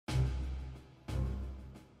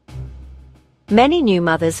Many new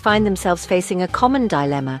mothers find themselves facing a common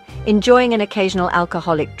dilemma, enjoying an occasional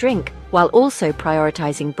alcoholic drink while also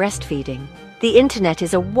prioritizing breastfeeding. The internet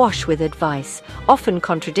is awash with advice, often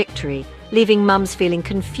contradictory, leaving mums feeling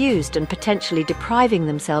confused and potentially depriving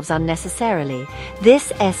themselves unnecessarily.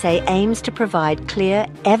 This essay aims to provide clear,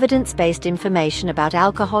 evidence-based information about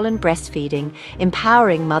alcohol and breastfeeding,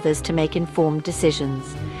 empowering mothers to make informed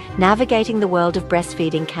decisions. Navigating the world of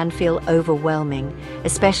breastfeeding can feel overwhelming,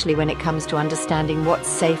 especially when it comes to understanding what's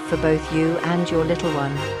safe for both you and your little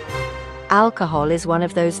one. Alcohol is one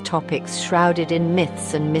of those topics shrouded in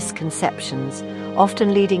myths and misconceptions,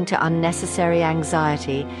 often leading to unnecessary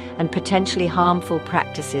anxiety and potentially harmful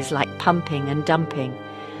practices like pumping and dumping.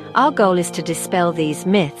 Our goal is to dispel these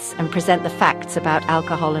myths and present the facts about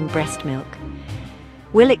alcohol and breast milk.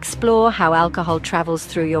 We'll explore how alcohol travels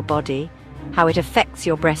through your body, how it affects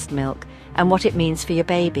your breast milk, and what it means for your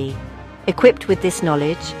baby. Equipped with this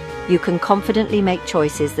knowledge, you can confidently make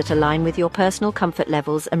choices that align with your personal comfort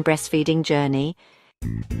levels and breastfeeding journey.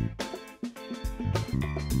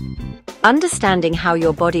 Understanding how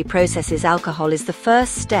your body processes alcohol is the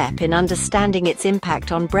first step in understanding its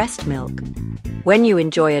impact on breast milk. When you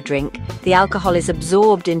enjoy a drink, the alcohol is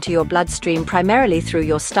absorbed into your bloodstream primarily through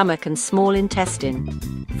your stomach and small intestine.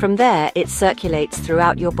 From there, it circulates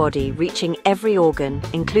throughout your body, reaching every organ,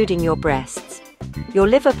 including your breasts. Your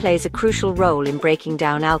liver plays a crucial role in breaking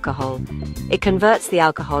down alcohol. It converts the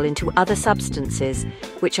alcohol into other substances,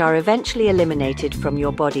 which are eventually eliminated from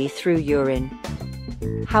your body through urine.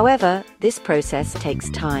 However, this process takes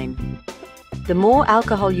time. The more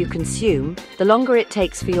alcohol you consume, the longer it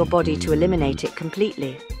takes for your body to eliminate it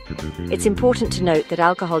completely. It's important to note that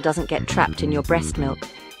alcohol doesn't get trapped in your breast milk.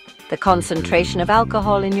 The concentration of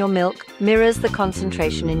alcohol in your milk mirrors the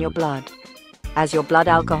concentration in your blood. As your blood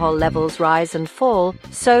alcohol levels rise and fall,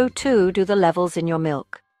 so too do the levels in your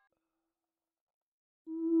milk.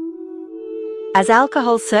 As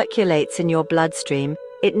alcohol circulates in your bloodstream,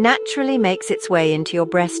 it naturally makes its way into your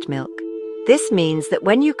breast milk. This means that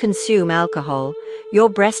when you consume alcohol, your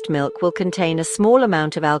breast milk will contain a small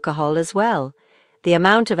amount of alcohol as well. The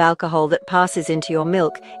amount of alcohol that passes into your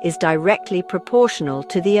milk is directly proportional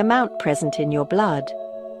to the amount present in your blood.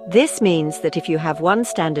 This means that if you have one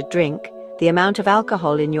standard drink, the amount of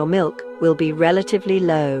alcohol in your milk will be relatively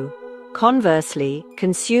low. Conversely,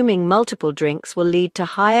 consuming multiple drinks will lead to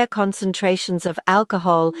higher concentrations of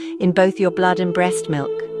alcohol in both your blood and breast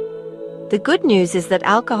milk. The good news is that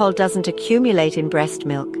alcohol doesn't accumulate in breast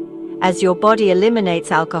milk. As your body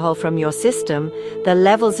eliminates alcohol from your system, the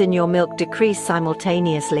levels in your milk decrease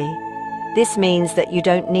simultaneously. This means that you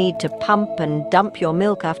don't need to pump and dump your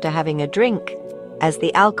milk after having a drink, as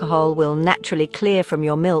the alcohol will naturally clear from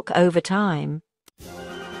your milk over time.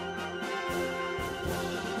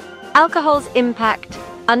 Alcohol's impact,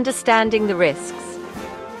 understanding the risks.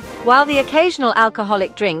 While the occasional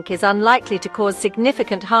alcoholic drink is unlikely to cause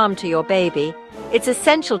significant harm to your baby, it's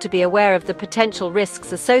essential to be aware of the potential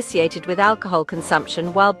risks associated with alcohol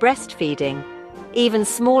consumption while breastfeeding. Even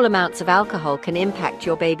small amounts of alcohol can impact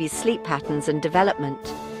your baby's sleep patterns and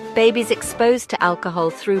development. Babies exposed to alcohol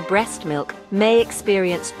through breast milk may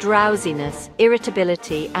experience drowsiness,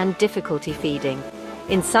 irritability, and difficulty feeding.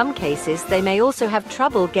 In some cases, they may also have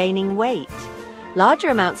trouble gaining weight. Larger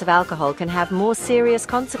amounts of alcohol can have more serious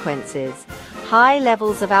consequences. High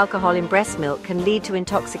levels of alcohol in breast milk can lead to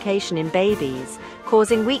intoxication in babies,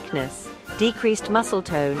 causing weakness, decreased muscle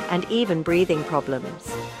tone, and even breathing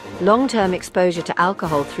problems. Long-term exposure to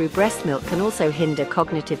alcohol through breast milk can also hinder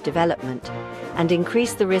cognitive development and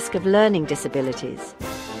increase the risk of learning disabilities.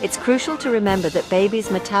 It's crucial to remember that babies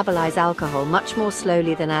metabolize alcohol much more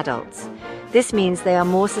slowly than adults. This means they are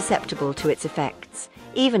more susceptible to its effects,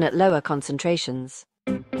 even at lower concentrations.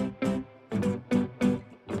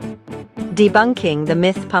 Debunking the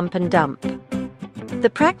myth pump and dump. The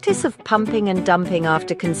practice of pumping and dumping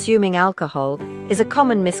after consuming alcohol is a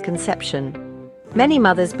common misconception. Many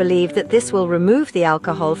mothers believe that this will remove the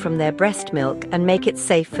alcohol from their breast milk and make it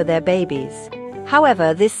safe for their babies.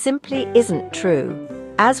 However, this simply isn't true.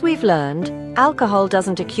 As we've learned, alcohol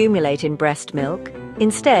doesn't accumulate in breast milk.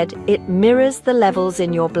 Instead, it mirrors the levels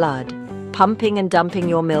in your blood. Pumping and dumping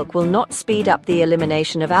your milk will not speed up the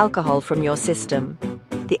elimination of alcohol from your system.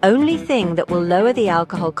 The only thing that will lower the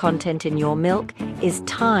alcohol content in your milk is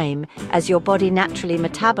time, as your body naturally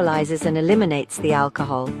metabolizes and eliminates the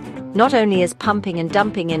alcohol. Not only is pumping and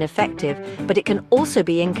dumping ineffective, but it can also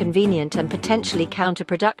be inconvenient and potentially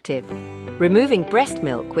counterproductive. Removing breast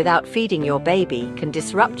milk without feeding your baby can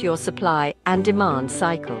disrupt your supply and demand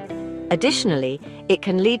cycle. Additionally, it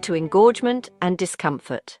can lead to engorgement and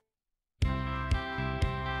discomfort.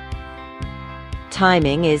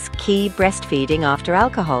 Timing is key breastfeeding after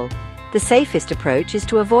alcohol. The safest approach is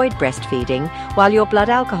to avoid breastfeeding while your blood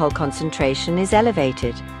alcohol concentration is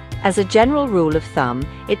elevated. As a general rule of thumb,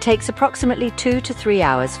 it takes approximately 2 to 3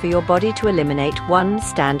 hours for your body to eliminate one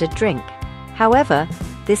standard drink. However,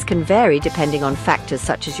 this can vary depending on factors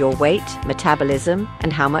such as your weight, metabolism,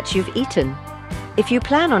 and how much you've eaten. If you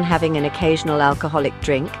plan on having an occasional alcoholic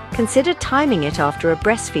drink, consider timing it after a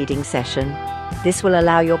breastfeeding session. This will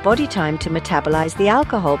allow your body time to metabolize the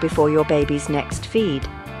alcohol before your baby's next feed.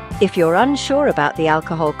 If you're unsure about the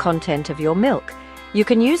alcohol content of your milk, you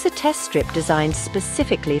can use a test strip designed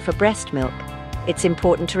specifically for breast milk. It's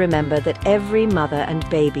important to remember that every mother and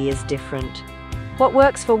baby is different. What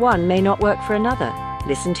works for one may not work for another.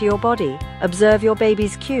 Listen to your body, observe your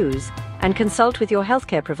baby's cues, and consult with your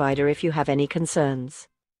healthcare provider if you have any concerns.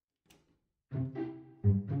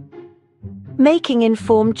 Making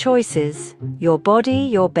informed choices. Your body,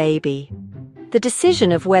 your baby. The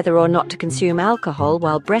decision of whether or not to consume alcohol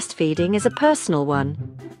while breastfeeding is a personal one.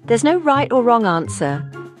 There's no right or wrong answer,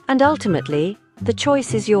 and ultimately, the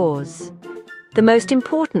choice is yours. The most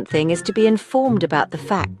important thing is to be informed about the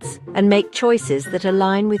facts and make choices that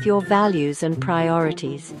align with your values and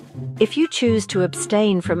priorities. If you choose to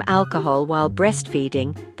abstain from alcohol while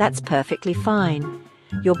breastfeeding, that's perfectly fine.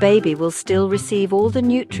 Your baby will still receive all the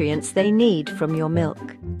nutrients they need from your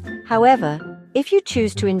milk. However, if you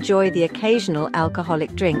choose to enjoy the occasional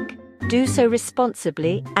alcoholic drink, do so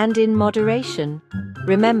responsibly and in moderation.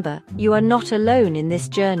 Remember, you are not alone in this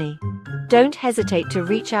journey. Don't hesitate to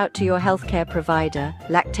reach out to your healthcare provider,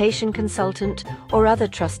 lactation consultant, or other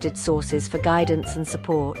trusted sources for guidance and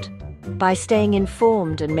support. By staying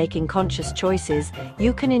informed and making conscious choices,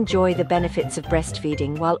 you can enjoy the benefits of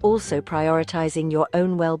breastfeeding while also prioritizing your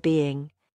own well-being.